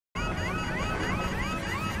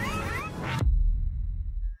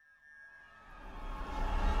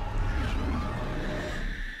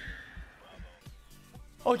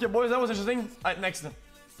Okay, boys, that was interesting. Alright, next.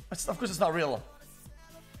 Of course, it's not real.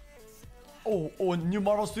 Oh, new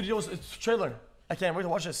Marvel Studios trailer. I can't wait to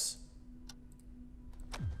watch this.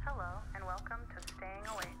 Hello, and welcome to Staying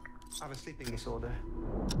Awake. I have a sleeping disorder.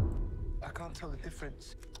 I can't tell the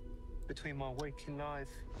difference between my waking life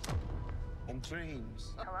and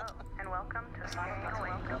dreams. Hello, and welcome to Staying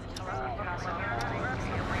Awake.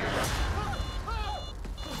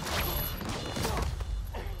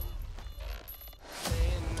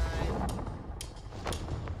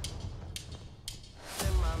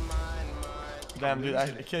 Damn,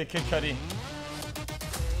 dude, Kid Cudi.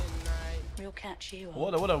 Real catchy.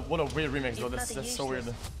 What a weird remix, though. That's so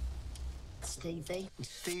weird. Stevie.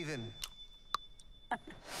 Steven. I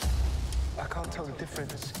can't tell the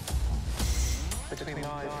difference between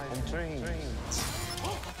life and dreams.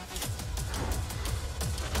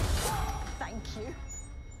 Thank you.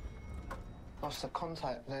 Lost the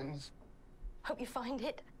contact lens. Hope you find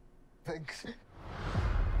it. Thanks.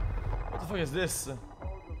 What the fuck is this?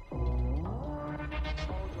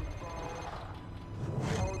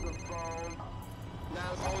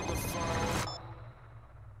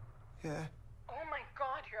 Yeah. Oh my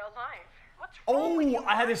god, you're alive. What's Oh,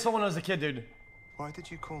 I had this song when I was a kid, dude. Why did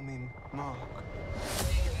you call me Mark?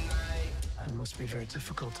 It must be very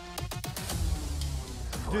difficult.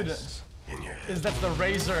 Dude, Voice in your head. is that the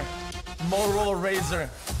Razor? Motorola Razor.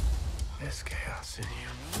 There's chaos in you.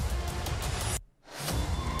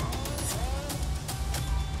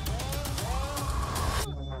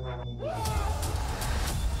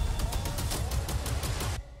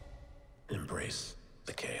 Embrace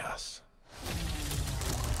the chaos.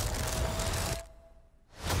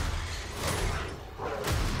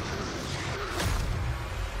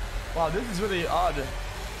 Wow, this is really odd.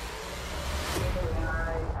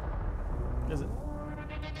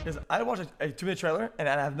 Because I watched a 2-minute trailer and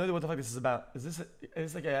I have no idea what the fuck this is about. Is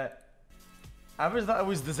this like a... I always thought it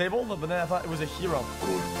was disabled, but then I thought it was a hero.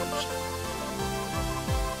 Good